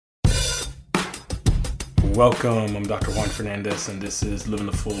Welcome, I'm Dr. Juan Fernandez, and this is Living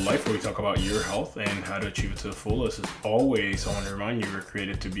the Full Life, where we talk about your health and how to achieve it to the fullest. As always, I want to remind you, we're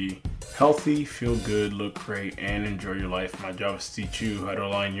created to be healthy, feel good, look great, and enjoy your life. My job is to teach you how to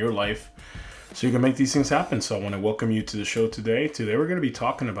align your life so you can make these things happen. So I want to welcome you to the show today. Today we're going to be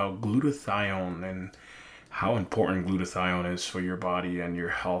talking about glutathione and how important glutathione is for your body and your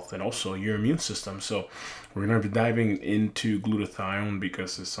health and also your immune system. So we're going to be diving into glutathione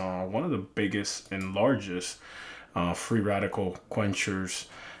because it's one of the biggest and largest free radical quenchers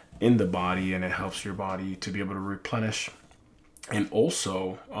in the body, and it helps your body to be able to replenish and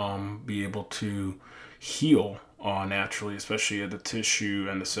also be able to heal naturally, especially at the tissue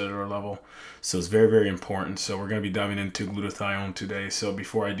and the cellular level. So it's very, very important. So we're going to be diving into glutathione today. So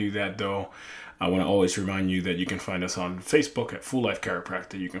before I do that though, I want to always remind you that you can find us on Facebook at Full Life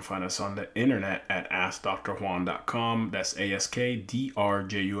Chiropractic. You can find us on the internet at AskDrJuan.com. That's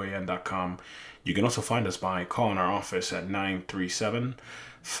AskDrJuan.com. You can also find us by calling our office at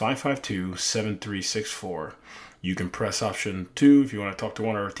 937-552-7364. You can press option 2 if you want to talk to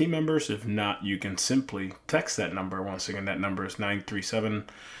one of our team members. If not, you can simply text that number. Once again, that number is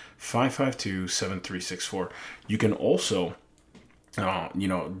 937-552-7364. You can also,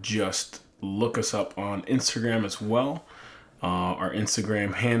 just look us up on Instagram as well. Our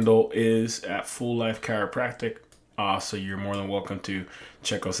Instagram handle is at Full Life Chiropractic. So you're more than welcome to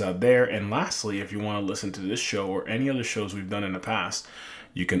check us out there. And lastly, if you want to listen to this show or any other shows we've done in the past,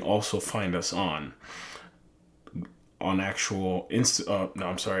 you can also find us on iTunes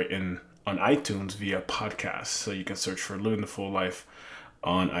via podcast. So you can search for Living the Full Life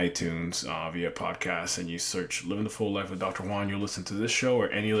on iTunes via podcast, and you search Living the Full Life with Dr. Juan. You'll listen to this show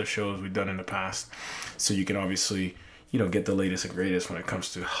or any other shows we've done in the past, so you can obviously get the latest and greatest when it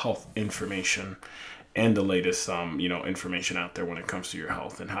comes to health information and the latest information out there when it comes to your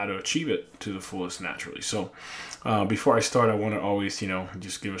health and how to achieve it to the fullest naturally. So before I start, I want to always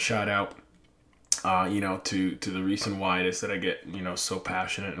just give a shout out to the reason why it is that I get so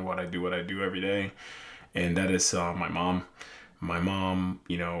passionate in what I do every day, and that is my mom. My mom,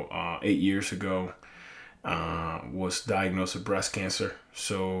 8 years ago, was diagnosed with breast cancer.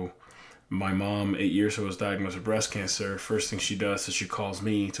 So my mom, 8 years ago, was diagnosed with breast cancer. First thing she does is she calls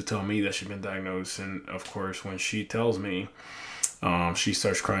me to tell me that she's been diagnosed. And of course, when she tells me, she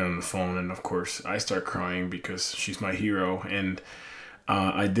starts crying on the phone. And of course, I start crying because she's my hero. And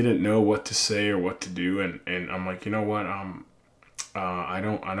I didn't know what to say or what to do. And I'm like, you know what?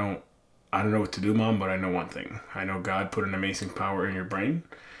 I don't know what to do, Mom, but I know one thing. I know God put an amazing power in your brain.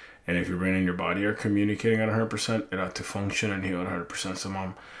 And if your brain and your body are communicating at 100%, it ought to function and heal at 100%. So,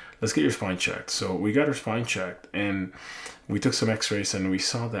 Mom, let's get your spine checked. So we got her spine checked, and we took some x-rays, and we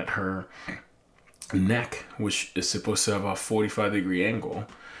saw that her neck, which is supposed to have a 45-degree angle,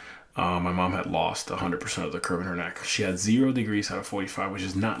 my mom had lost 100% of the curve in her neck. She had 0 degrees out of 45, which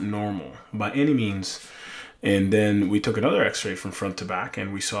is not normal by any means. And then we took another x-ray from front to back,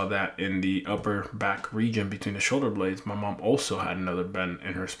 and we saw that in the upper back region between the shoulder blades, my mom also had another bend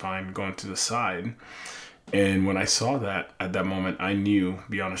in her spine going to the side. And when I saw that, at that moment, I knew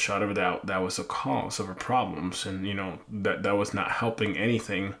beyond a shadow of a doubt that was a cause of her problems. And, that was not helping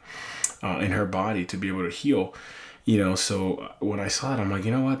anything in her body to be able to heal. So when I saw it, I'm like, you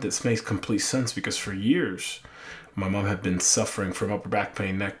know what? This makes complete sense, because for years, my mom had been suffering from upper back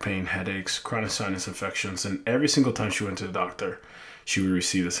pain, neck pain, headaches, chronic sinus infections, and every single time she went to the doctor, she would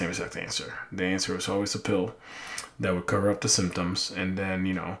receive the same exact answer. The answer was always a pill that would cover up the symptoms, and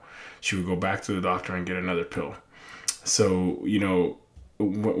then, she would go back to the doctor and get another pill. So,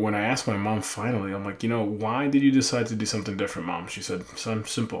 when I asked my mom finally, I'm like, why did you decide to do something different, Mom? She said, son,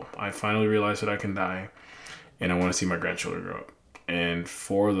 simple. I finally realized that I can die, and I want to see my grandchildren grow up. And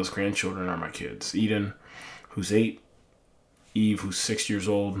 4 of those grandchildren are my kids. Eden, who's 8, Eve, who's 6 years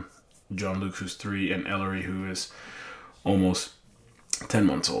old, John Luke, who's 3, and Ellery, who is almost 10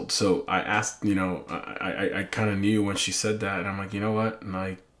 months old. So I asked, I kind of knew when she said that, and I'm like, you know what?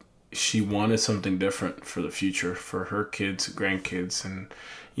 And she wanted something different for the future, for her kids, grandkids, and,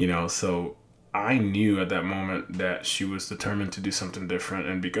 so I knew at that moment that she was determined to do something different.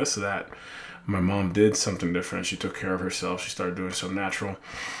 And because of that, my mom did something different. She took care of herself. She started doing some natural,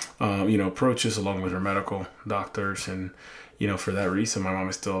 approaches along with her medical doctors. And, for that reason, my mom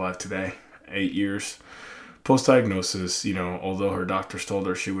is still alive today, 8 years post-diagnosis, although her doctors told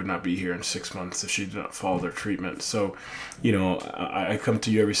her she would not be here in 6 months if she did not follow their treatment. So, I come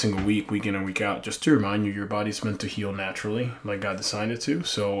to you every single week in and week out, just to remind you, your body's meant to heal naturally, like God designed it to.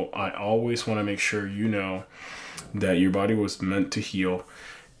 So I always want to make sure that your body was meant to heal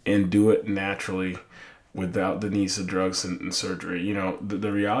and do it naturally without the needs of drugs and surgery.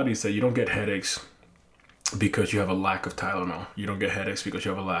 The reality is that you don't get headaches because you have a lack of Tylenol. You don't get headaches because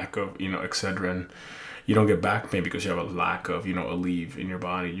you have a lack of, Excedrin. You don't get back pain because you have a lack of, Aleve in your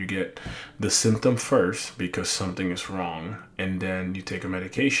body. You get the symptom first because something is wrong, and then you take a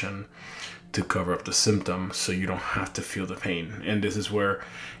medication to cover up the symptom so you don't have to feel the pain. And this is where,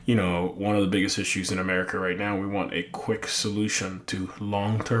 one of the biggest issues in America right now, we want a quick solution to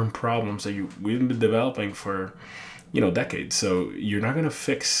long-term problems that we've been developing for, decades. So you're not going to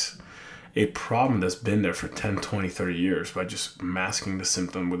fix a problem that's been there for 10, 20, 30 years by just masking the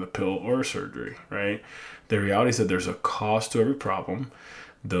symptom with a pill or a surgery, right? The reality is that there's a cause to every problem.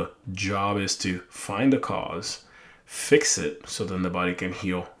 The job is to find the cause, fix it, so then the body can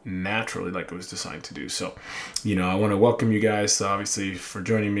heal naturally like it was designed to do. So, I want to welcome you guys, obviously, for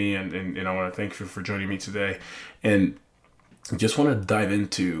joining me, and I want to thank you for joining me today. And just want to dive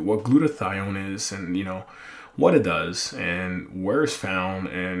into what glutathione is, and, what it does and where it's found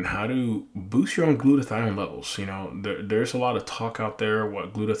and how to boost your own glutathione levels. There's a lot of talk out there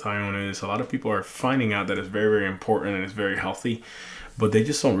what glutathione is. A lot of people are finding out that it's very, very important and it's very healthy, but they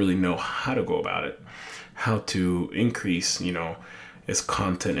just don't really know how to go about it, how to increase, its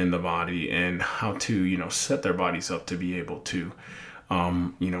content in the body, and how to, set their bodies up to be able to,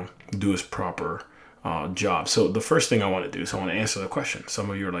 do its proper job. So the first thing I want to do is I want to answer the question.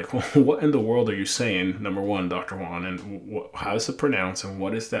 Some of you are like, well, what in the world are you saying? Number one, Dr. Juan, and how is it pronounced? And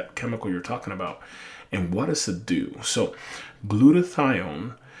what is that chemical you're talking about? And what does it do? So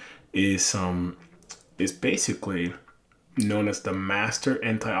glutathione is basically known as the master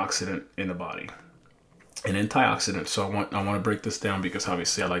antioxidant in the body. An antioxidant. So I want to break this down because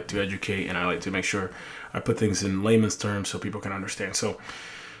obviously I like to educate and I like to make sure I put things in layman's terms so people can understand. So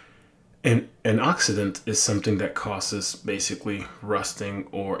an oxidant is something that causes basically rusting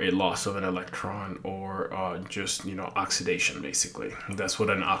or a loss of an electron or just, oxidation, basically. That's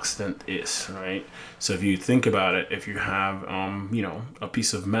what an oxidant is, right? So if you think about it, if you have, a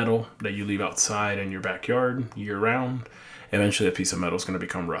piece of metal that you leave outside in your backyard year round, eventually a piece of metal is going to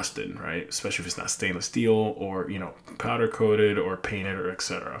become rusted, right? Especially if it's not stainless steel or, powder coated or painted or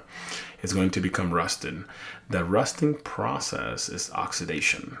etc. It's going to become rusted. The rusting process is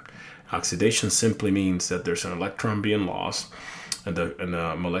oxidation. Oxidation simply means that there's an electron being lost in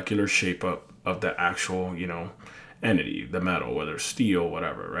the molecular shape of the actual, entity, the metal, whether it's steel,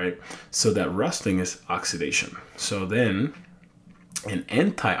 whatever, right? So that rusting is oxidation. So then an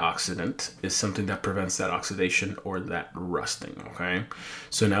antioxidant is something that prevents that oxidation or that rusting, okay?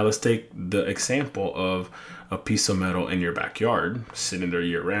 So now let's take the example of a piece of metal in your backyard, sitting there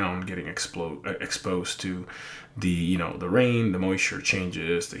year round, getting exposed to the rain, the moisture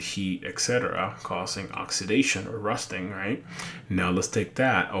changes, the heat, etc., causing oxidation or rusting, right? Now let's take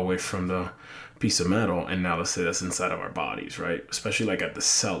that away from the piece of metal, and now let's say that's inside of our bodies, right? Especially like at the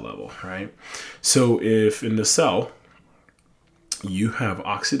cell level, right? So if in the cell you have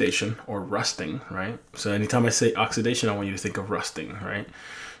oxidation or rusting, right? So anytime I say oxidation, I want you to think of rusting, right?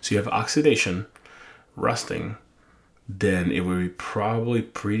 So you have oxidation, rusting, then it would be probably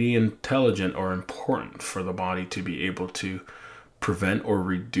pretty intelligent or important for the body to be able to prevent or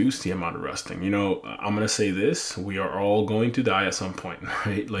reduce the amount of rusting. I'm going to say this, we are all going to die at some point,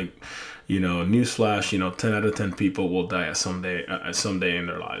 right? Like, newsflash, 10 out of 10 people will die at someday in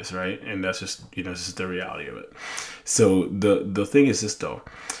their lives, right? And that's just, this is the reality of it. So the thing is this though,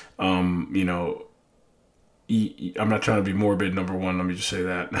 I'm not trying to be morbid, number one, let me just say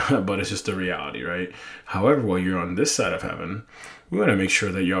that, but it's just the reality, right? However, while you're on this side of heaven, we want to make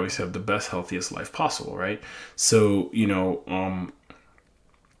sure that you always have the best, healthiest life possible, right? So,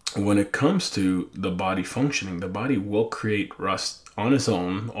 when it comes to the body functioning, the body will create rust on its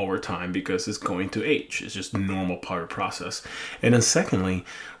own over time because it's going to age. It's just a normal part of the process. And then secondly,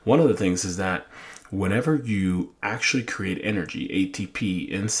 one of the things is that whenever you actually create energy, ATP,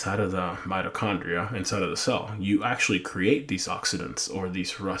 inside of the mitochondria, inside of the cell, you actually create these oxidants or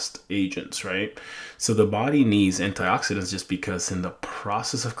these rust agents, right? So the body needs antioxidants just because in the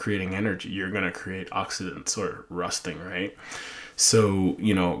process of creating energy, you're going to create oxidants or rusting, right? So,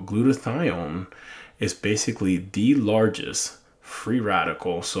 glutathione is basically the largest free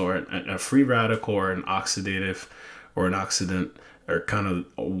radical. So a free radical or an oxidative or an oxidant are kind of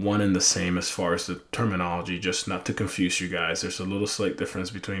one and the same as far as the terminology, just not to confuse you guys. There's a little slight difference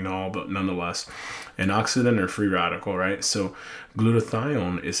between all, but nonetheless, an oxidant or free radical, right? So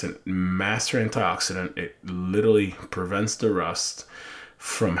glutathione is a master antioxidant. It literally prevents the rust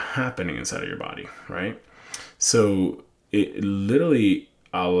from happening inside of your body, right? So it literally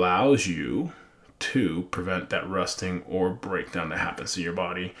allows you to prevent that rusting or breakdown that happens in your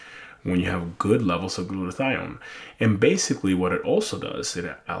body when you have good levels of glutathione. And basically what it also does,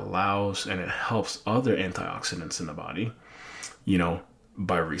 it allows and it helps other antioxidants in the body,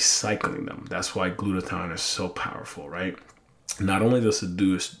 by recycling them. That's why glutathione is so powerful, right? Not only does it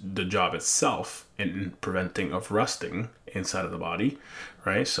do the job itself in preventing of rusting inside of the body,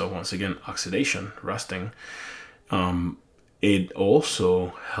 right? So once again, oxidation, rusting, it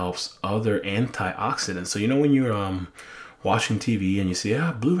also helps other antioxidants. So when you're watching TV and you see,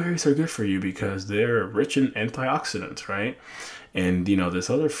 blueberries are good for you because they're rich in antioxidants, right? And this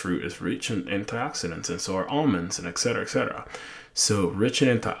other fruit is rich in antioxidants, and so are almonds, and et cetera, et cetera. So rich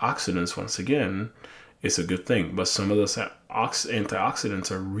in antioxidants, once again, is a good thing. But some of those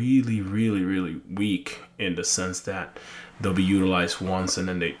antioxidants are really, really, really weak in the sense that they'll be utilized once and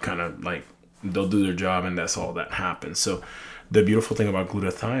then they kind of they'll do their job and that's all that happens. So the beautiful thing about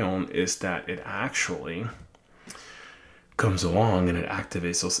glutathione is that it actually comes along and it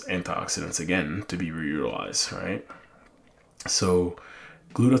activates those antioxidants again to be reutilized, right? So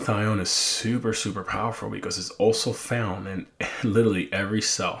glutathione is super, super powerful because it's also found in literally every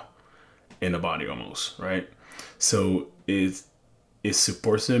cell in the body almost, right? So it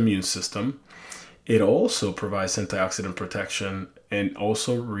supports the immune system. It also provides antioxidant protection and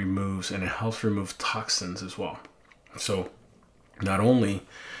also it helps remove toxins as well. So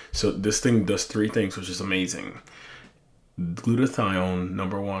this thing does three things, which is amazing. Glutathione,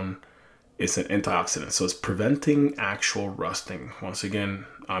 number one, is an antioxidant. So it's preventing actual rusting. Once again,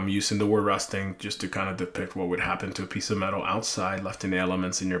 I'm using the word rusting just to kind of depict what would happen to a piece of metal outside left in the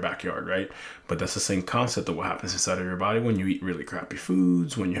elements in your backyard, right? But that's the same concept of what happens inside of your body when you eat really crappy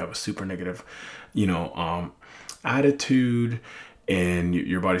foods, when you have a super negative, attitude, and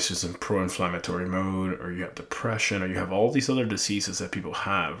your body's just in pro-inflammatory mode, or you have depression, or you have all these other diseases that people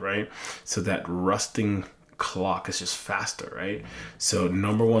have, right? So that rusting clock is just faster, right? So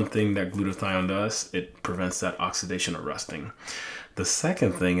number one thing that glutathione does, it prevents that oxidation or rusting. The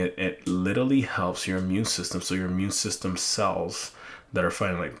second thing, it literally helps your immune system. So your immune system cells that are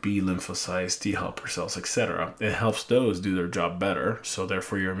fighting like B lymphocytes, T helper cells, etc. It helps those do their job better. So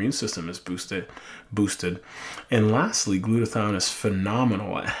therefore your immune system is boosted. And lastly, glutathione is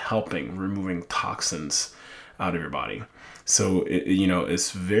phenomenal at helping removing toxins out of your body. So it's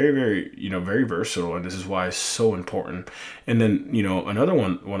very, very, very versatile, and this is why it's so important. And then, another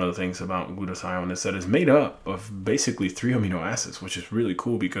one of the things about glutathione is that it's made up of basically 3 amino acids, which is really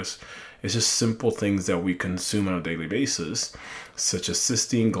cool because it's just simple things that we consume on a daily basis, such as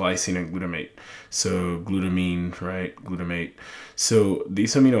cysteine, glycine, and glutamate. So glutamine, right? Glutamate. So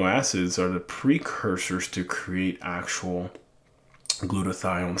these amino acids are the precursors to create actual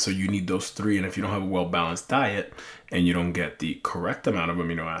glutathione. So you need those three, and if you don't have a well-balanced diet and you don't get the correct amount of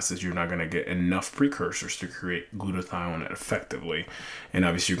amino acids, you're not going to get enough precursors to create glutathione effectively, and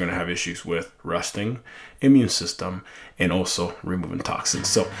obviously you're going to have issues with rusting, immune system, and also removing toxins.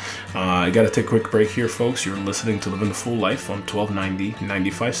 So I got to take a quick break here, folks. You're listening to Living the Full Life on 1290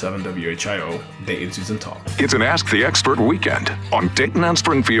 95.7 WHIO, Dayton News and Talk. It's an Ask the Expert weekend on Dayton and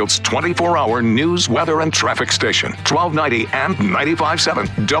Springfield's 24-hour news, weather, and traffic station, 1290 and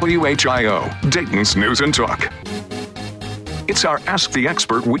 95.7 WHIO, Dayton's News and Talk. It's our Ask the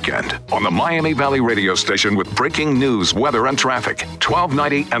Expert weekend on the Miami Valley radio station with breaking news, weather, and traffic.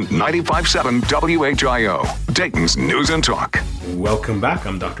 1290 and 95.7 WHIO, Dayton's News and Talk. Welcome back.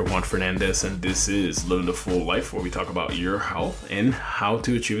 I'm Dr. Juan Fernandez, and this is Living the Full Life, where we talk about your health and how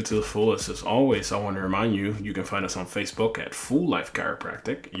to achieve it to the fullest. As always, I want to remind you, you can find us on Facebook at Full Life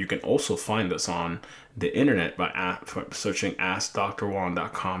Chiropractic. You can also find us on the internet by searching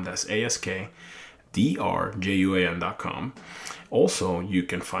AskDrJuan.com. That's AskDrJuan.com. Also, you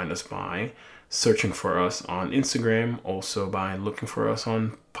can find us by searching for us on Instagram, also by looking for us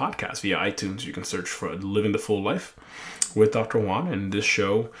on podcasts via iTunes. You can search for Living the Full Life with Dr. Juan, and this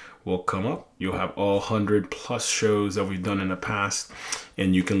show will come up. You'll have all 100+ shows that we've done in the past,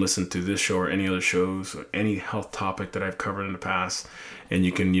 and you can listen to this show or any other shows or any health topic that I've covered in the past, and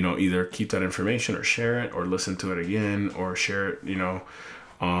you can either keep that information or share it or listen to it again or share it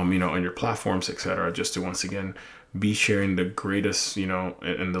on your platforms, etc., just to once again be sharing the greatest,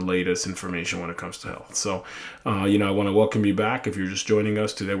 and the latest information when it comes to health. So, I want to welcome you back. If you're just joining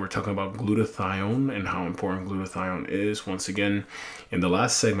us today, we're talking about glutathione and how important glutathione is. Once again, in the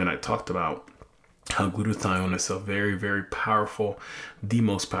last segment, I talked about how glutathione is a very, very powerful, the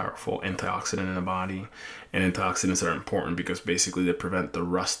most powerful antioxidant in the body. And antioxidants are important because basically they prevent the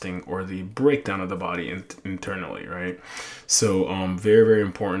rusting or the breakdown of the body internally, right? So very, very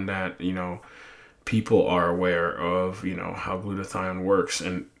important that, people are aware of, how glutathione works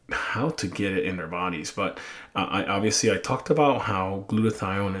and how to get it in their bodies. But I talked about how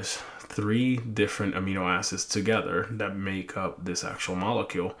glutathione is 3 different amino acids together that make up this actual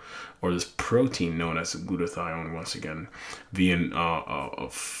molecule or this protein known as glutathione, once again, being a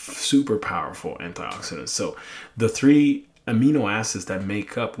super powerful antioxidant. So the 3 amino acids that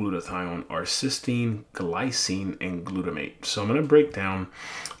make up glutathione are cysteine, glycine, and glutamate. So I'm going to break down,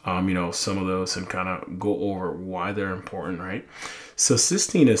 some of those and kind of go over why they're important, right? So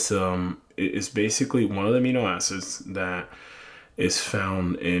cysteine is basically one of the amino acids that is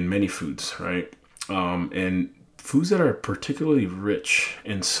found in many foods, right? And foods that are particularly rich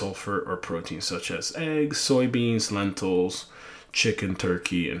in sulfur or protein, such as eggs, soybeans, lentils, chicken,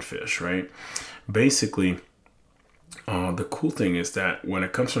 turkey, and fish, right? Basically, the cool thing is that when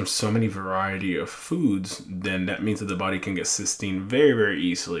it comes from so many variety of foods, then that means that the body can get cysteine very, very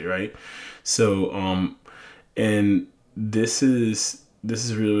easily, right? So, and this is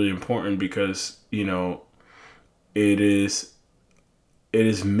really, really important because, it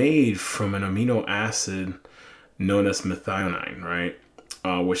is made from an amino acid known as methionine, right?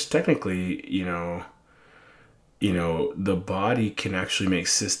 Which technically, the body can actually make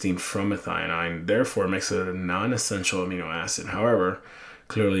cysteine from methionine, therefore it makes it a non-essential amino acid. However,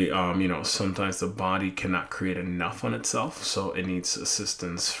 clearly, sometimes the body cannot create enough on itself, so it needs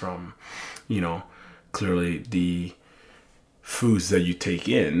assistance from, clearly the foods that you take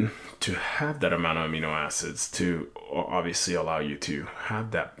in to have that amount of amino acids to obviously allow you to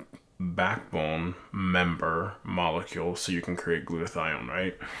have that backbone member molecule so you can create glutathione,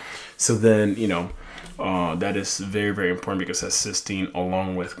 right? So then, that is very, very important because that cysteine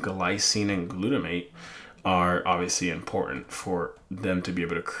along with glycine and glutamate are obviously important for them to be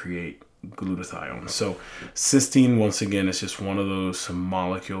able to create glutathione. So cysteine, once again, is just one of those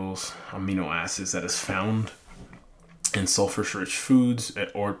molecules, amino acids that is found in sulfur-rich foods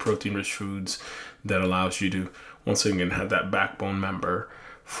or protein-rich foods that allows you to, once again, have that backbone member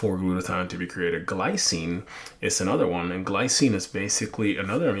for glutathione to be created. Glycine is another one, and glycine is basically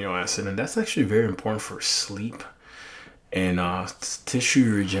another amino acid, and that's actually very important for sleep and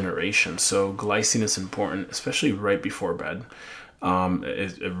tissue regeneration. So glycine is important, especially right before bed.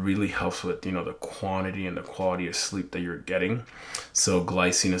 It really helps with, the quantity and the quality of sleep that you're getting. So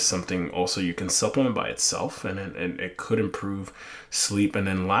glycine is something also you can supplement by itself, and it could improve sleep. And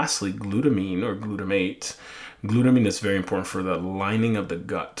then lastly, glutamine or glutamate. Glutamine is very important for the lining of the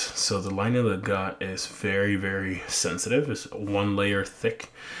gut. So the lining of the gut is very, very sensitive. It's 1 layer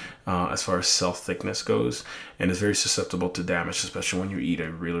thick as far as cell thickness goes, and is very susceptible to damage, especially when you eat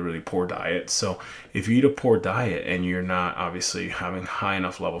a really, really poor diet. So if you eat a poor diet and you're not obviously having high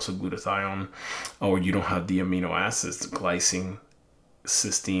enough levels of glutathione, or you don't have the amino acids, glycine,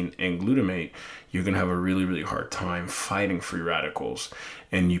 cysteine, and glutamate, you're going to have a really, really hard time fighting free radicals.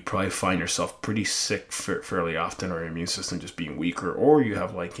 And you probably find yourself pretty sick fairly often, or your immune system just being weaker, or you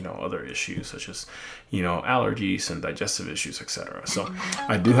have other issues such as, allergies and digestive issues, etc. So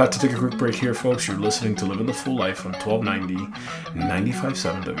I do have to take a quick break here, folks. You're listening to Living the Full Life on 1290,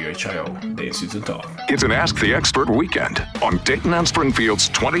 95.7 WHIO, Dayton's News and Talk. It's an Ask the Expert weekend on Dayton and Springfield's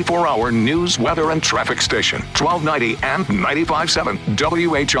 24-hour news, weather, and traffic station, 1290 and 95.7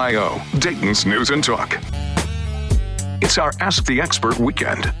 WHIO, Dayton's News and Talk. It's our Ask the Expert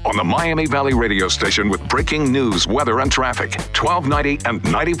weekend on the Miami Valley radio station with breaking news, weather, and traffic. 1290 and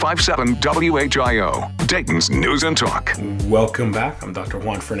 95.7 WHIO, Dayton's News and Talk. Welcome back. I'm Dr.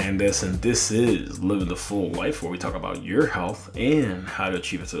 Juan Fernandez, and this is Living the Full Life, where we talk about your health and how to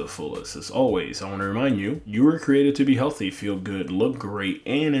achieve it to the fullest. As always, I want to remind you, you were created to be healthy, feel good, look great,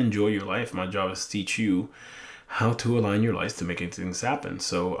 and enjoy your life. My job is to teach you how to align your life to making things happen.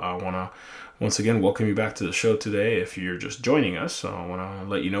 So I want to once again welcome you back to the show today. If you're just joining us, I want to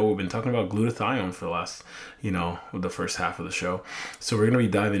let you know we've been talking about glutathione for the last, the first half of the show. So we're going to be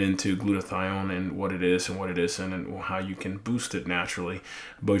diving into glutathione and what it is and what it isn't and how you can boost it naturally.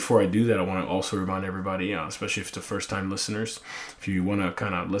 But before I do that, I want to also remind everybody, especially if it's the first time listeners, if you want to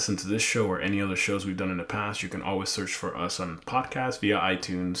kind of listen to this show or any other shows we've done in the past, you can always search for us on podcasts via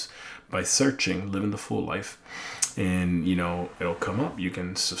iTunes by searching Living the Full Life. And, it'll come up. You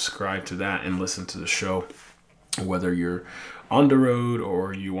can subscribe to that and listen to the show, whether you're on the road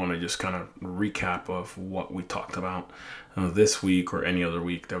or you want to just kind of recap of what we talked about this week or any other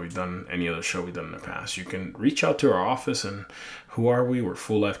week that we've done, any other show we've done in the past. You can reach out to our office. And who are we? We're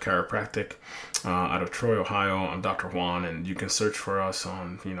Full Life Chiropractic out of Troy, Ohio. I'm Dr. Juan, and you can search for us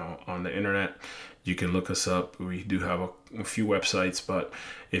on, on the internet. You can look us up. We do have a few websites, but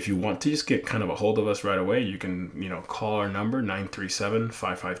if you want to just get kind of a hold of us right away, you can, call our number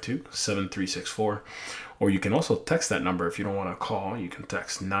 937-552-7364, or you can also text that number. If you don't want to call, you can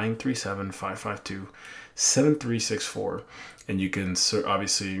text 937-552-7364, and you can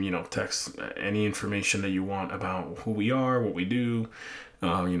obviously, text any information that you want about who we are, what we do,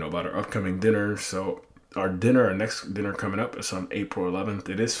 about our upcoming dinner. So our next dinner coming up is on April 11th.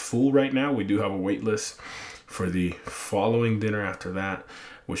 It is full right now. We do have a wait list for the following dinner after that,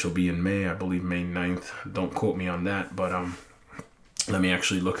 which will be in May, I believe May 9th. Don't quote me on that, but let me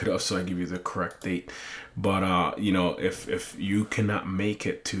actually look it up so I give you the correct date. But if you cannot make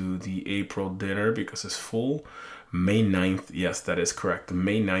it to the April dinner because it's full, May 9th, yes, that is correct.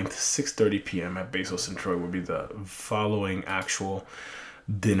 May 9th, 6:30 p.m. at Bezos and Troy will be the following actual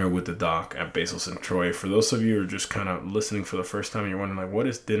dinner with the doc at Bezos and Troy. For those of you who are just kind of listening for the first time, you're wondering, like, what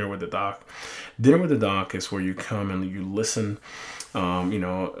is dinner with the doc? Dinner with the doc is where you come and you listen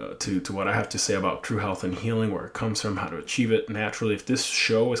to what I have to say about true health and healing, where it comes from, how to achieve it naturally. If this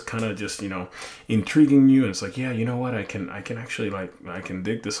show is kind of just, intriguing you, and it's like, yeah, you know what, I can actually, I can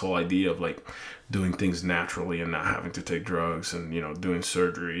dig this whole idea of doing things naturally and not having to take drugs and, doing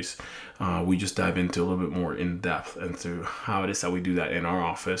surgeries. We just dive into a little bit more in depth into how it is that we do that in our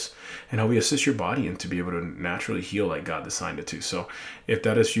office and how we assist your body and to be able to naturally heal like God designed it to. So if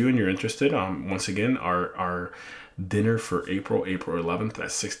that is you and you're interested, once again, our dinner for April 11th at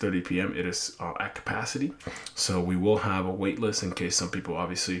 6:30 p.m. It is at capacity. So we will have a wait list in case some people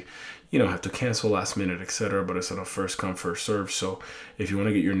obviously, have to cancel last minute, etc. But it's on a first come, first serve. So if you want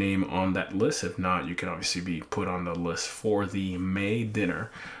to get your name on that list, if not, you can obviously be put on the list for the May dinner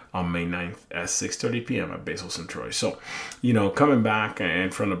on May 9th at 6:30 p.m. at Bezos and Troy. So, coming back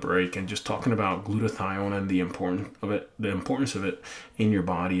and from the break and just talking about glutathione and the importance of it in your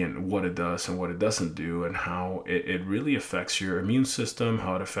body and what it does and what it doesn't do, and how it really affects your immune system,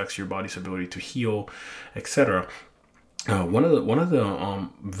 how it affects your body's ability to heal, etc. One of the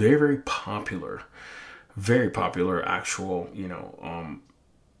very popular actual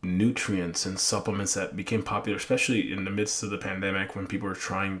nutrients and supplements that became popular, especially in the midst of the pandemic when people were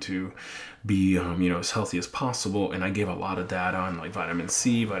trying to be as healthy as possible. And I gave a lot of data on vitamin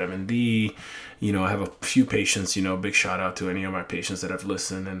C, vitamin D. I have a few patients, big shout out to any of my patients that have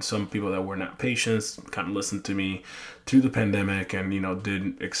listened, and some people that were not patients kind of listened to me through the pandemic and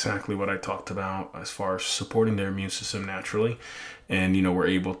did exactly what I talked about as far as supporting their immune system naturally. And were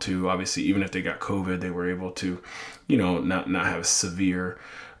able to, obviously, even if they got COVID, they were able to not have severe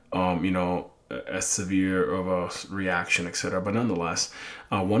as severe of a reaction, etc. But nonetheless,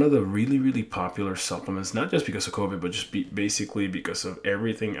 one of the really, really popular supplements, not just because of COVID, but just basically because of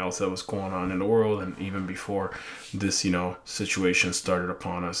everything else that was going on in the world, and even before this, situation started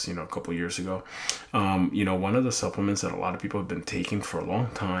upon us, a couple years ago. One of the supplements that a lot of people have been taking for a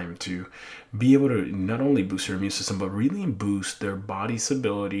long time to be able to not only boost their immune system, but really boost their body's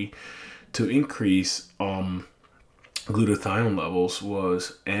ability to increase glutathione levels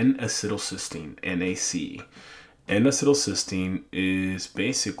was N-acetylcysteine, NAC. N-acetylcysteine is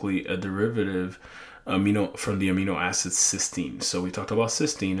basically a derivative from the amino acid cysteine. So we talked about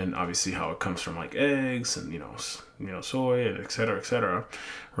cysteine and obviously how it comes from eggs and soy and et cetera,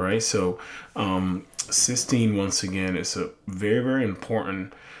 right? So cysteine, once again, is a very, very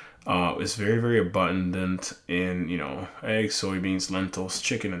important. It's very, very abundant in, eggs, soybeans, lentils,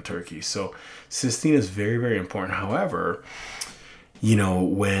 chicken, and turkey. So cysteine is very, very important. However,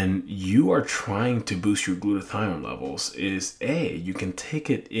 when you are trying to boost your glutathione levels, you can take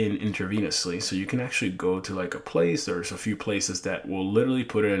it in intravenously. So you can actually go to a place. There's a few places that will literally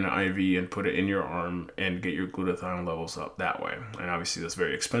put it in an IV and put it in your arm and get your glutathione levels up that way. And obviously that's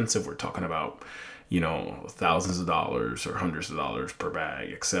very expensive. We're talking about thousands of dollars or hundreds of dollars per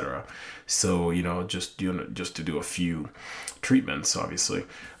bag, etc. So, just to do a few treatments, obviously,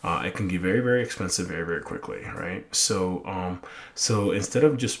 it can get very, very expensive very, very quickly, right? So instead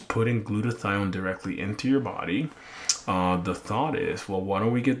of just putting glutathione directly into your body, the thought is, well, why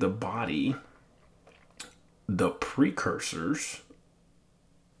don't we get the body the precursors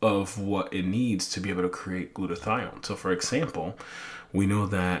of what it needs to be able to create glutathione. So, for example, we know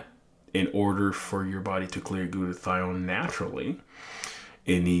that in order for your body to clear glutathione naturally,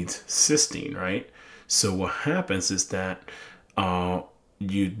 it needs cysteine, right? So what happens is that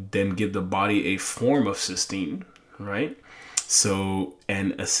you then give the body a form of cysteine, right? So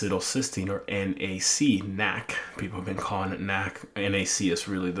N-acetylcysteine, or NAC, people have been calling it NAC. NAC is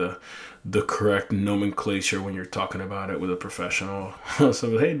really the correct nomenclature when you're talking about it with a professional.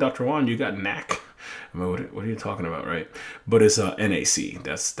 So, hey, Dr. Juan, you got NAC. I mean, what are you talking about, right? But it's NAC.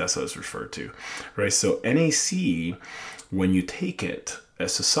 That's how it's referred to, right? So NAC, when you take it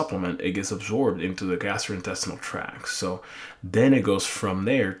as a supplement, it gets absorbed into the gastrointestinal tract. So then it goes from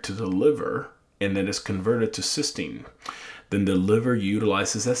there to the liver, and then it's converted to cysteine. Then the liver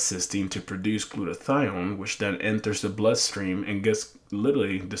utilizes that cysteine to produce glutathione, which then enters the bloodstream and gets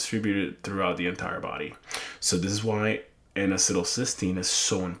literally distributed throughout the entire body. So this is why N-acetylcysteine is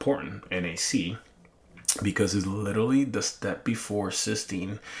so important, NAC, because it's literally the step before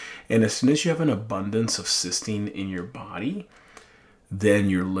cysteine. And as soon as you have an abundance of cysteine in your body, then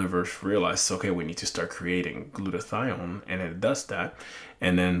your liver realizes, okay, we need to start creating glutathione, and it does that.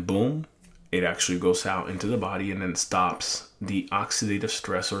 And then boom, it actually goes out into the body and then stops the oxidative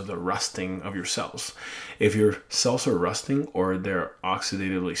stress or the rusting of your cells. If your cells are rusting or they're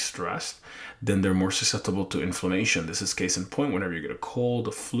oxidatively stressed, then they're more susceptible to inflammation. This is case in point whenever you get a cold,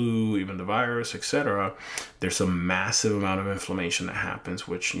 a flu, even the virus, etc. There's a massive amount of inflammation that happens,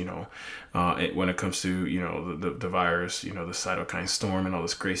 which, when it comes to, the virus, the cytokine storm and all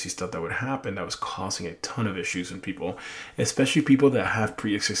this crazy stuff that would happen, that was causing a ton of issues in people, especially people that have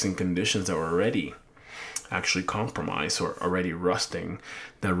pre-existing conditions that were already actually compromised or already rusting.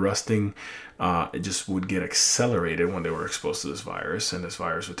 That rusting, it just would get accelerated when they were exposed to this virus, and this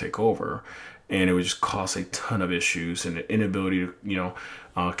virus would take over, and it would just cause a ton of issues and the inability to,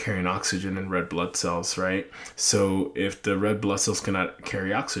 carrying oxygen in red blood cells, right? So if the red blood cells cannot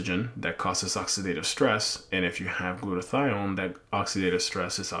carry oxygen, that causes oxidative stress. And if you have glutathione, that oxidative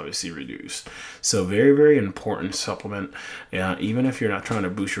stress is obviously reduced. So very, very important supplement. Even if you're not trying to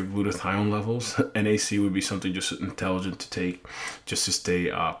boost your glutathione levels, NAC would be something just intelligent to take just to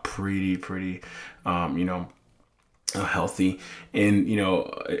stay pretty healthy. And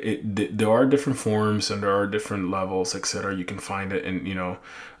there are different forms and there are different levels, etc. You can find it in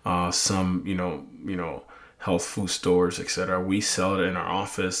some health food stores, etc. We sell it in our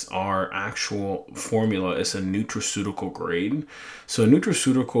office. Our actual formula is a nutraceutical grade. So a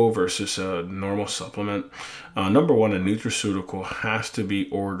nutraceutical versus a normal supplement, number one, a nutraceutical has to be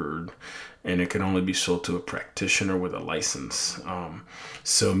ordered, and it can only be sold to a practitioner with a license.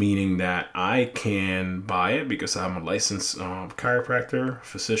 So meaning that I can buy it because I'm a licensed chiropractor,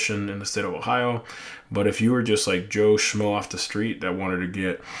 physician in the state of Ohio. But if you were just like Joe Schmo off the street that wanted to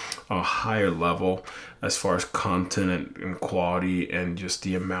get a higher level as far as content and quality and just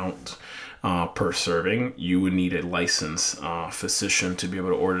the amount per serving, you would need a licensed physician to be able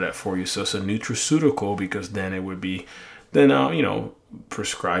to order that for you. So it's a nutraceutical because then it would be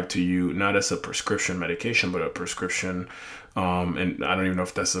prescribed to you, not as a prescription medication, but a prescription, and I don't even know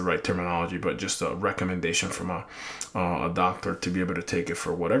if that's the right terminology, but just a recommendation from a doctor to be able to take it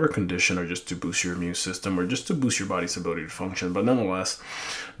for whatever condition, or just to boost your immune system, or just to boost your body's ability to function. But nonetheless,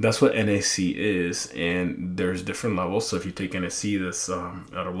 that's what NAC is, and there's different levels. So if you take NAC that's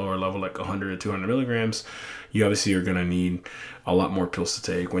at a lower level, like 100 to 200 milligrams, you obviously are going to need a lot more pills to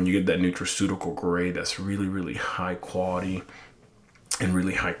take. When you get that nutraceutical grade that's really, really high quality and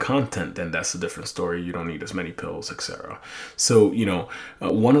really high content, then that's a different story. You don't need as many pills, etc. So,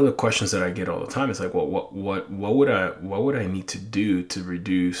 one of the questions that I get all the time is like, well, what would I need to do to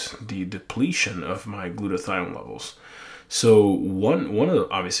reduce the depletion of my glutathione levels? So one of the,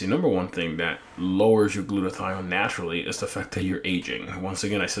 obviously, number one thing that lowers your glutathione naturally is the fact that you're aging. Once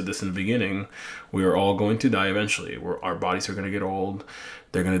again, I said this in the beginning, we are all going to die eventually. Our bodies are going to get old.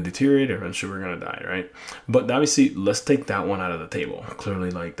 They're going to deteriorate. Eventually, we're going to die, right? But obviously, let's take that one out of the table. Clearly,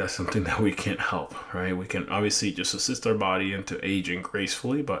 that's something that we can't help, right? We can obviously just assist our body into aging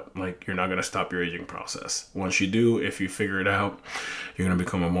gracefully, but you're not going to stop your aging process. Once you do, if you figure it out, you're going to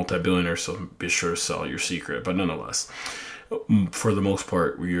become a multi-billionaire, so be sure to sell your secret. But nonetheless, for the most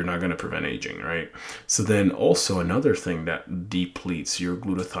part, you're not going to prevent aging, right? So then also another thing that depletes your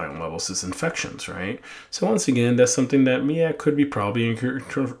glutathione levels is infections, right? So once again, that's something that could be probably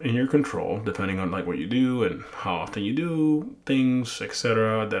in your control, depending on what you do and how often you do things,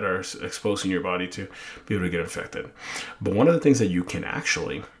 etc., that are exposing your body to be able to get infected. But one of the things that you can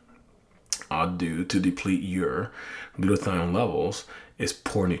actually do to deplete your glutathione levels is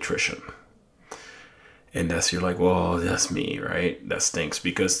poor nutrition. And you're like, well, that's me, right? That stinks.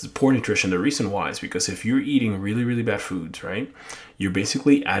 Because the poor nutrition, the reason why is because if you're eating really, really bad foods, right, you're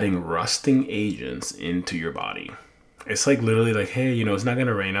basically adding rusting agents into your body. It's literally hey, it's not going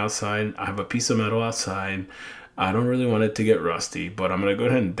to rain outside. I have a piece of metal outside. I don't really want it to get rusty, but I'm going to go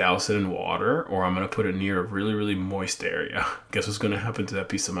ahead and douse it in water, or I'm going to put it near a really, really moist area. Guess what's going to happen to that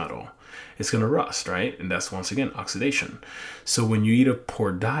piece of metal? it's going to rust, right? And that's, once again, oxidation. So when you eat a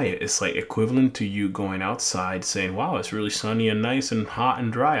poor diet, it's like equivalent to you going outside saying, wow, it's really sunny and nice and hot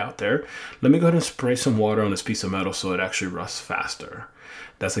and dry out there. Let me go ahead and spray some water on this piece of metal so it actually rusts faster.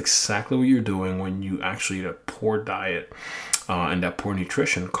 That's exactly what you're doing when you actually eat a poor diet. And that poor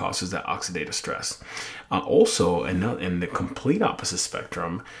nutrition causes that oxidative stress. Also, in the complete opposite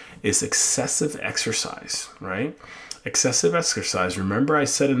spectrum is excessive exercise, right? Excessive exercise. Remember I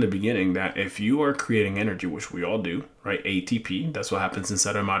said in the beginning that if you are creating energy, which we all do, right? ATP, that's what happens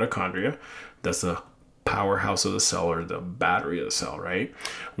inside our mitochondria. That's the powerhouse of the cell, or the battery of the cell, right?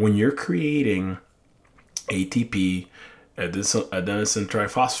 When you're creating ATP, adenosine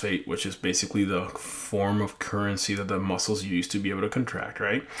triphosphate, which is basically the form of currency that the muscles use to be able to contract,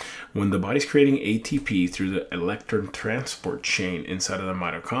 right? When the body's creating ATP through the electron transport chain inside of the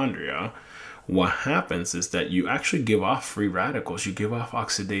mitochondria, what happens is that you actually give off free radicals. You give off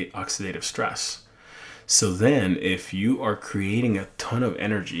oxidative stress. So then if you are creating a ton of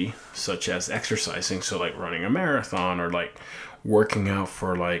energy, such as exercising, so like running a marathon or like working out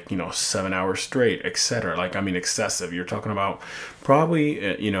for 7 hours straight, etc. Excessive. You're talking about probably,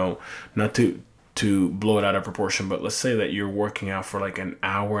 not to blow it out of proportion, but let's say that you're working out for like an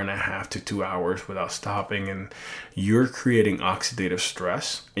hour and a half to 2 hours without stopping, and you're creating oxidative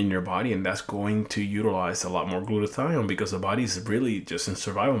stress in your body, and that's going to utilize a lot more glutathione because the body's really just in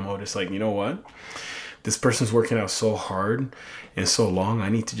survival mode. It's like, you know what? This person's working out so hard and so long, I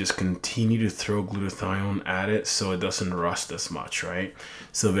need to just continue to throw glutathione at it so it doesn't rust as much, right?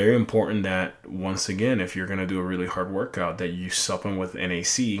 So very important that, once again, if you're going to do a really hard workout, that you supplement with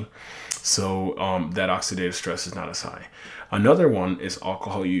NAC so that oxidative stress is not as high. Another one is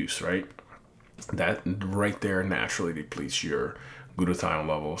alcohol use, right? That right there naturally depletes your glutathione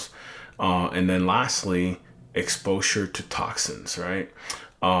levels. And then lastly, exposure to toxins, right?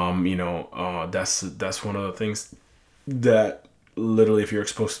 That's one of the things that literally, if you're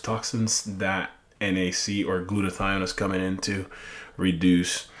exposed to toxins, that NAC or glutathione is coming in to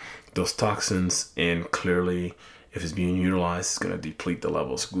reduce those toxins, and clearly if it's being utilized, it's going to deplete the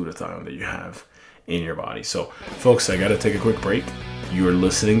levels of glutathione that you have in your body. So folks, I got to take a quick break. You are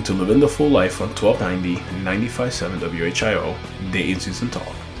listening to Living the Full Life on 1290 95.7 WHIO, Dayton's News and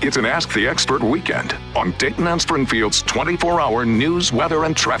Talk. It's an Ask the Expert weekend on Dayton and Springfield's 24-hour news, weather,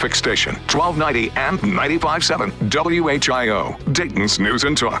 and traffic station, 1290 and 95.7 WHIO, Dayton's News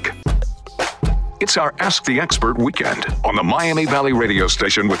and Talk. It's our Ask the Expert weekend on the Miami Valley radio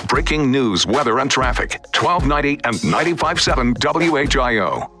station with breaking news, weather, and traffic, 1290 and 95.7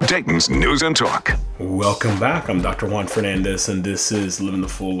 WHIO, Dayton's News and Talk. Welcome back. I'm Dr. Juan Fernandez, and this is Living the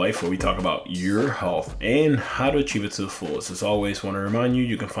Full Life, where we talk about your health and how to achieve it to the fullest. As always, want to remind you,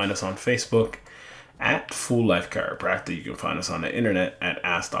 you can find us on Facebook at Full Life Chiropractic. You can find us on the internet at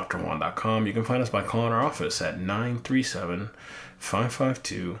AskDrJuan.com. You can find us by calling our office at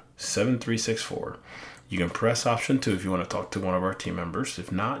 937-552-7364. You can press option 2 if you want to talk to one of our team members.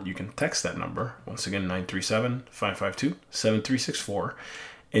 If not, you can text that number. Once again, 937-552-7364.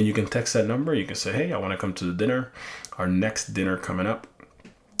 And you can text that number. You can say, hey, I want to come to the dinner. Our next dinner coming up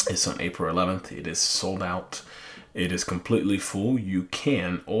is on April 11th. It is sold out. It is completely full. You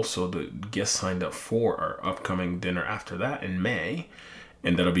can also get signed up for our upcoming dinner after that in May.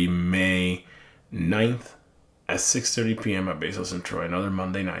 And that'll be May 9th at 6:30 p.m. at Bezos and Troy, another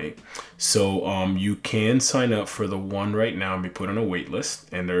Monday night. So you can sign up for the one right now and be put on a wait list.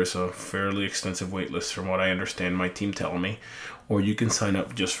 And there's a fairly extensive wait list from what I understand, my team telling me. Or you can sign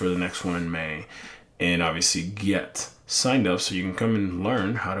up just for the next one in May and obviously get signed up so you can come and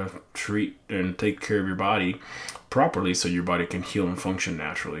learn how to treat and take care of your body properly so your body can heal and function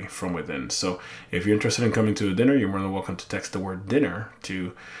naturally from within. So if you're interested in coming to a dinner, you're more than welcome to text the word dinner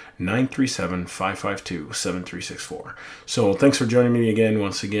to 937-552-7364. So thanks for joining me again,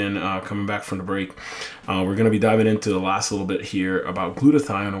 once again, coming back from the break. We're going to be diving into the last little bit here about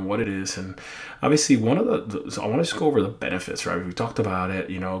glutathione and what it is. And obviously I want to just go over the benefits, right? We talked about it,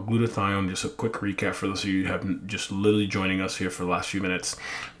 glutathione, just a quick recap for those of you who have just literally joining us here for the last few minutes.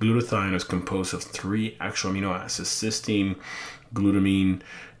 Glutathione is composed of 3 actual amino acids: cysteine, glutamine,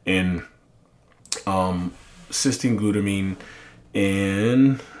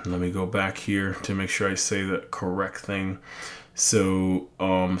 and let me go back here to make sure I say the correct thing. So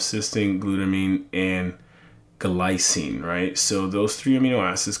cysteine, glutamine, and glycine, right? So those 3 amino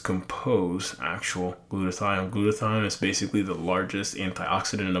acids compose actual glutathione. Glutathione is basically the largest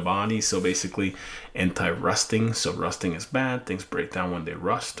antioxidant in the body. So basically anti-rusting. So rusting is bad. Things break down when they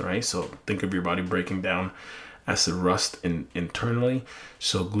rust, right? So think of your body breaking down as to rust internally.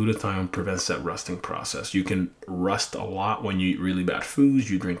 So glutathione prevents that rusting process. You can rust a lot when you eat really bad foods,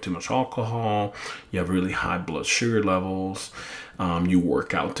 you drink too much alcohol, you have really high blood sugar levels, you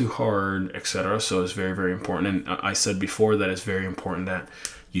work out too hard, etc. So it's very, very important. And I said before that it's very important that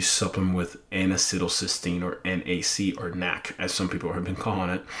you supplement with N-acetylcysteine, or NAC, or NAC, as some people have been calling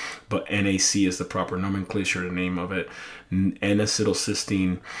it. But NAC is the proper nomenclature, the name of it.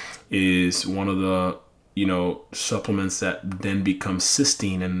 N-acetylcysteine is one of the supplements that then becomes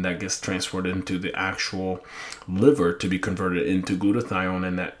cysteine, and that gets transferred into the actual liver to be converted into glutathione,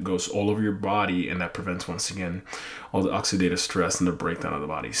 and that goes all over your body, and that prevents, once again, all the oxidative stress and the breakdown of the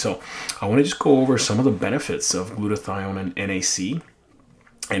body. So I want to just go over some of the benefits of glutathione and NAC,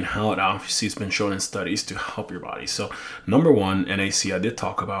 and how it obviously has been shown in studies to help your body. So number one, NAC, I did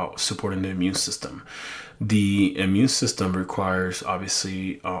talk about supporting the immune system. The immune system requires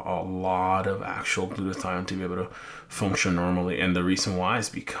obviously a lot of actual glutathione to be able to function normally. And the reason why is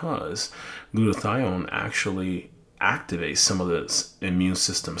because glutathione actually activates some of the immune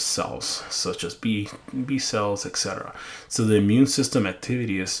system cells, such as B cells, etc. So the immune system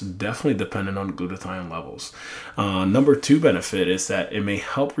activity is definitely dependent on glutathione levels. Number two benefit is that it may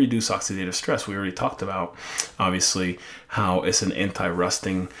help reduce oxidative stress. We already talked about, obviously, how it's an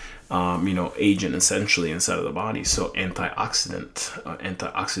anti-rusting agent essentially inside of the body. So antioxidant,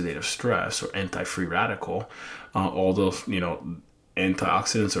 anti-oxidative stress, or anti-free radical, all those,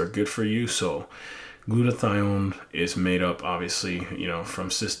 antioxidants are good for you. So glutathione is made up, obviously, from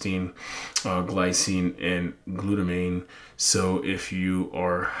cysteine, glycine, and glutamine. So if you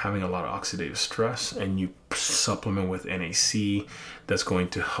are having a lot of oxidative stress and you supplement with NAC, that's going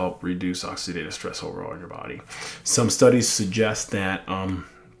to help reduce oxidative stress overall in your body. Some studies suggest that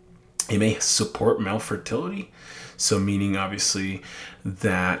it may support male fertility. So meaning, obviously,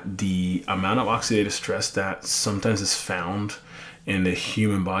 that the amount of oxidative stress that sometimes is found in the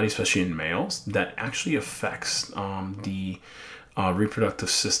human body, especially in males, that actually affects the reproductive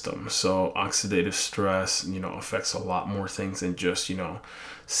system. So oxidative stress, affects a lot more things than just,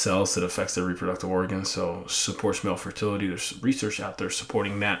 cells. That affects the reproductive organs. So supports male fertility. There's research out there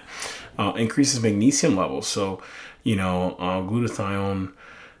supporting that. Increases magnesium levels. So, glutathione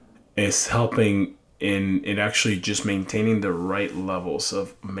is helping in actually just maintaining the right levels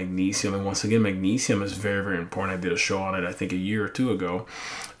of magnesium. And once again, magnesium is very, very important. I did a show on it, I think, a year or two ago,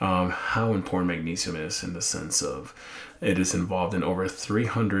 how important magnesium is, in the sense of it is involved in over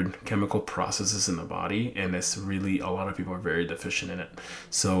 300 chemical processes in the body, and it's really, a lot of people are very deficient in it.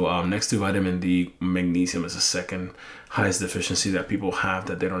 So next to vitamin D, magnesium is the second highest deficiency that people have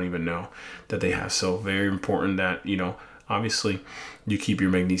that they don't even know that they have. So very important that, obviously, you keep your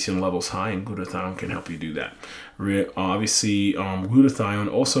magnesium levels high, and glutathione can help you do that. Obviously,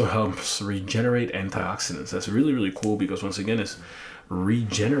 glutathione also helps regenerate antioxidants. That's really, really cool, because once again, it's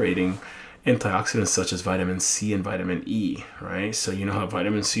regenerating antioxidants such as vitamin C and vitamin E, right? So you know how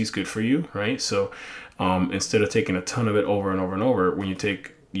vitamin C is good for you, right? So instead of taking a ton of it over and over and over, when you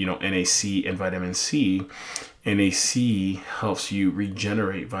take, NAC and vitamin C, NAC helps you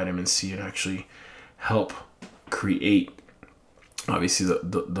regenerate vitamin C and actually help create, obviously,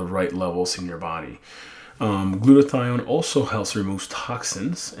 the right levels in your body. Glutathione also helps remove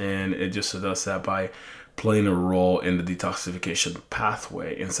toxins, and it just does that by playing a role in the detoxification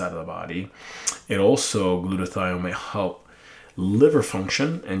pathway inside of the body. It also, glutathione may help liver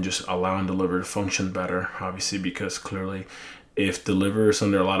function and just allowing the liver to function better, obviously, because clearly if the liver is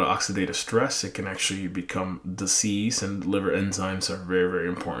under a lot of oxidative stress, it can actually become disease, and liver enzymes are very, very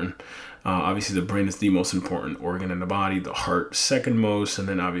important. Obviously, the brain is the most important organ in the body, the heart second most, and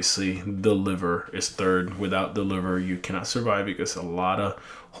then obviously the liver is third. Without the liver, you cannot survive, because a lot of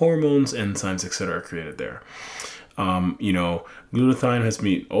hormones, enzymes, etc. are created there. Glutathione has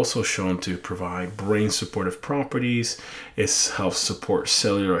been also shown to provide brain supportive properties. It helps support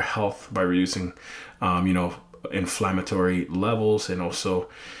cellular health by reducing, inflammatory levels, and also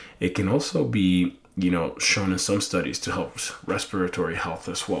it can also be shown in some studies to help respiratory health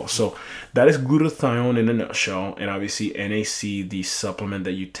as well. So that is glutathione in a nutshell. And obviously NAC, the supplement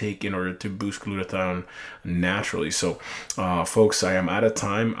that you take in order to boost glutathione naturally. So folks, I am out of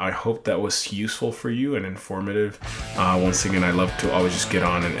time. I hope that was useful for you and informative. Once again, I love to always just get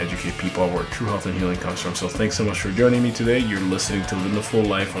on and educate people where true health and healing comes from. So thanks so much for joining me today. You're listening to Live the Full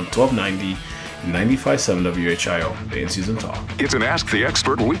Life on 1290 95.7 WHIO, the In-Season Talk. It's an Ask the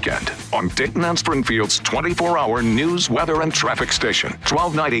Expert weekend on Dayton and Springfield's 24-hour news, weather, and traffic station,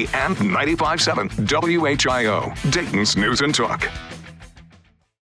 1290 and 95.7 WHIO, Dayton's News and Talk.